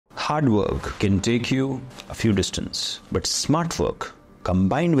Hard work can take you a few distance, but smart work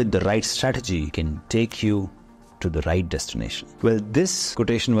combined with the right strategy can take you to the right destination. Well, this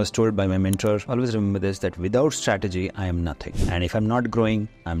quotation was told by my mentor. Always remember this, that without strategy, I am nothing. And if I'm not growing,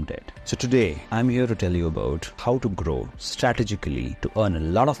 I'm dead. So today, I'm here to tell you about how to grow strategically to earn a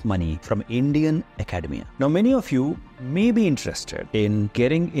lot of money from Indian academia. Now, many of you may be interested in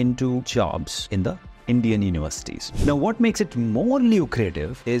getting into jobs in the Indian universities. Now, what makes it more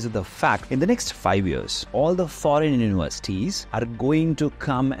lucrative is the fact in the next 5 years, all the foreign universities are going to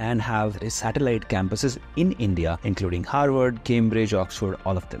come and have satellite campuses in India, including Harvard, Cambridge, Oxford,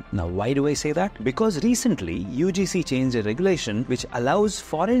 all of them. Now, why do I say that? Because recently, UGC changed a regulation which allows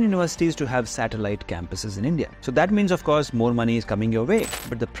foreign universities to have satellite campuses in India. So that means, of course, more money is coming your way.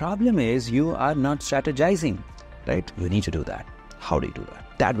 But the problem is you are not strategizing, right? You need to do that. How do you do that?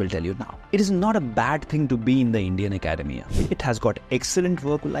 That will tell you now. It is not a bad thing to be in the Indian academia. It has got excellent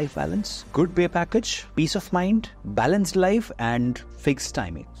work-life balance, good pay package, peace of mind, balanced life, and fixed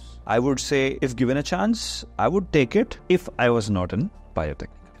timings. I would say if given a chance, I would take it if I was not in biotech.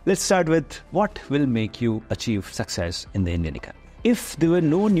 Let's start with what will make you achieve success in the Indian academy. If there were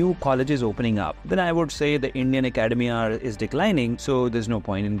no new colleges opening up, then I would say the Indian academia is declining, so there's no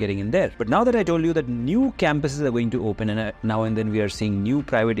point in getting in there. But now that I told you that new campuses are going to open and now and then we are seeing new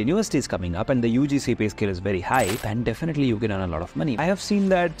private universities coming up and the UGC pay scale is very high, then definitely you can earn a lot of money. I have seen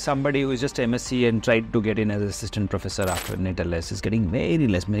that somebody who is just MSc and tried to get in as assistant professor after NET LS is getting very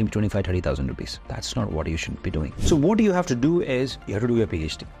less, maybe 25,000-30,000 rupees. That's not what you should be doing. So what you have to do is you have to do your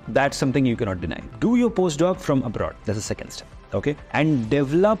PhD. That's something you cannot deny. Do your postdoc from abroad. That's the second step. Okay, and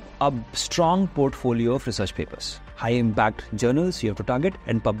develop a strong portfolio of research papers. High impact journals you have to target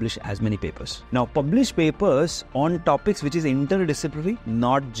and publish as many papers. Now, publish papers on topics which is interdisciplinary,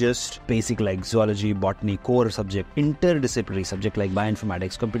 not just basic like zoology, botany, core subject, interdisciplinary subject like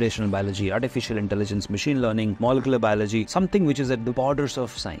bioinformatics, computational biology, artificial intelligence, machine learning, molecular biology, something which is at the borders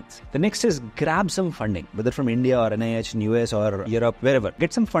of science. The next is grab some funding, whether from India or NIH, US or Europe, wherever.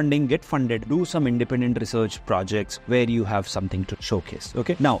 Get some funding, get funded, do some independent research projects where you have something to showcase.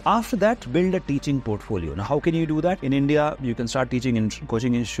 Okay. Now, after that, build a teaching portfolio. Now, how can you do that? In India, you can start teaching in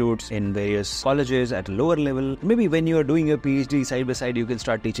coaching institutes, in various colleges at a lower level. Maybe when you are doing your PhD side by side, you can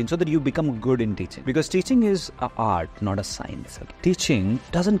start teaching so that you become good in teaching. Because teaching is an art, not a science. Okay? Teaching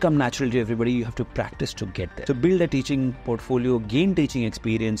doesn't come naturally to everybody. You have to practice to get there. So build a teaching portfolio, gain teaching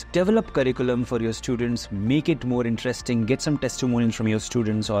experience, develop curriculum for your students, make it more interesting, get some testimonials from your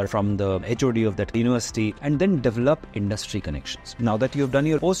students or from the HOD of that university, and then develop industry connections. Now that you have done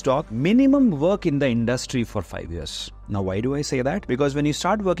your postdoc, minimum work in the industry for 5 years. Now, why do I say that? Because when you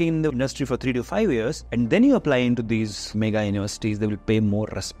start working in the industry for 3 to 5 years and then you apply into these mega universities, they will pay more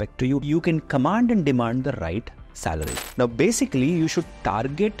respect to you. You can command and demand the right salary. Now, basically, you should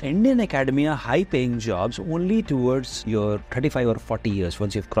target Indian academia high-paying jobs only towards your 35 or 40 years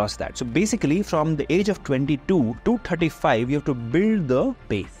once you've crossed that. So basically, from the age of 22 to 35, you have to build the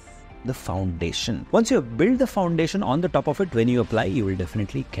base, the foundation. Once you have built the foundation, on the top of it, when you apply, you will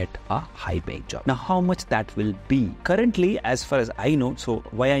definitely get a high-paying job. Now, how much that will be? Currently, as far as I know, so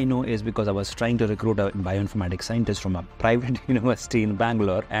why I know is because I was trying to recruit a bioinformatics scientist from a private university in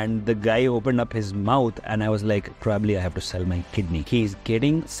Bangalore, and the guy opened up his mouth and I was like, probably I have to sell my kidney. He's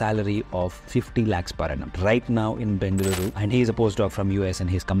getting salary of 50 lakhs per annum right now in Bengaluru, and he's a postdoc from US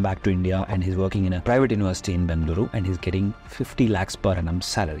and he's come back to India and he's working in a private university in Bengaluru and he's getting 50 lakhs per annum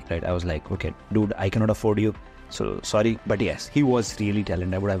salary, right? I was like, okay, dude, I cannot afford you. So sorry, but yes, he was really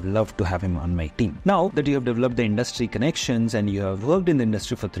talented. I would have loved to have him on my team. Now that you have developed the industry connections and you have worked in the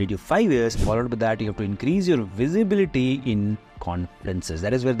industry for 3 to 5 years, followed by that, you have to increase your visibility in conferences.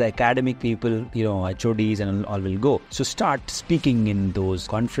 That is where the academic people, HODs and all will go. So start speaking in those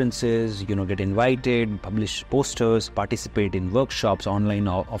conferences, get invited, publish posters, participate in workshops, online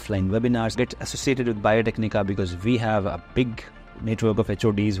or offline webinars, get associated with Biotechnica because we have a big network of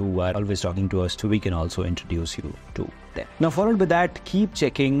HODs who are always talking to us, so we can also introduce you to them. Now, followed by that, keep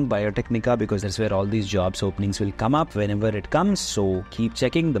checking Biotechnica because that's where all these jobs openings will come up whenever it comes. So keep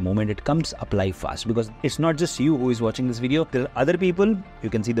checking. The moment it comes, apply fast because it's not just you who is watching this video. There are other people. You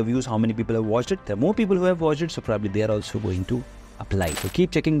can see the views, how many people have watched it. There are more people who have watched it, so probably they are also going to apply. So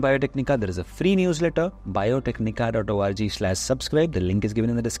keep checking Biotechnica. There is a free newsletter, biotechnica.org/subscribe. The link is given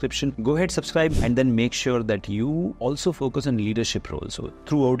in the description. Go ahead, subscribe, and then make sure that you also focus on leadership roles. So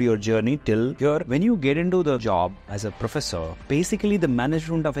throughout your journey till here, when you get into the job as a professor, basically the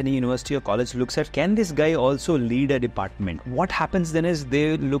management of any university or college looks at, can this guy also lead a department? What happens then is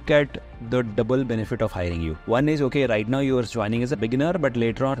they look at the double benefit of hiring you. One is, okay, right now you are joining as a beginner, but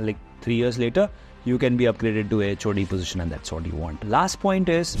later on, like 3 years later, you can be upgraded to a HOD position, and that's what you want. Last point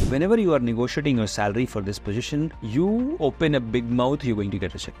is, whenever you are negotiating your salary for this position, you open a big mouth, you're going to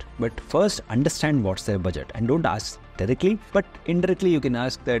get rejected. But first, understand what's their budget, and don't ask directly, but indirectly you can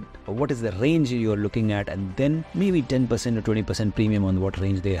ask that what is the range you're looking at, and then maybe 10% or 20% premium on what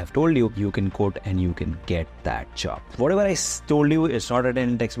range they have told you, you can quote and you can get that job. Whatever I told you, it's not written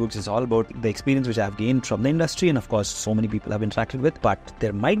in textbooks, it's all about the experience which I've gained from the industry, and of course so many people I've interacted with. But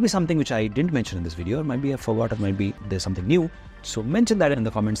there might be something which I didn't mention in this video, or maybe I forgot, or maybe there's something new. So mention that in the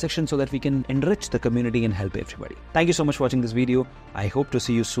comment section so that we can enrich the community and help everybody. Thank you so much for watching this video. I hope to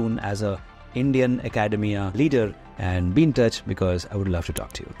see you soon as a Indian academia leader, and be in touch because I would love to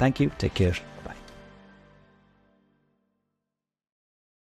talk to you. Thank you. Take care. Bye.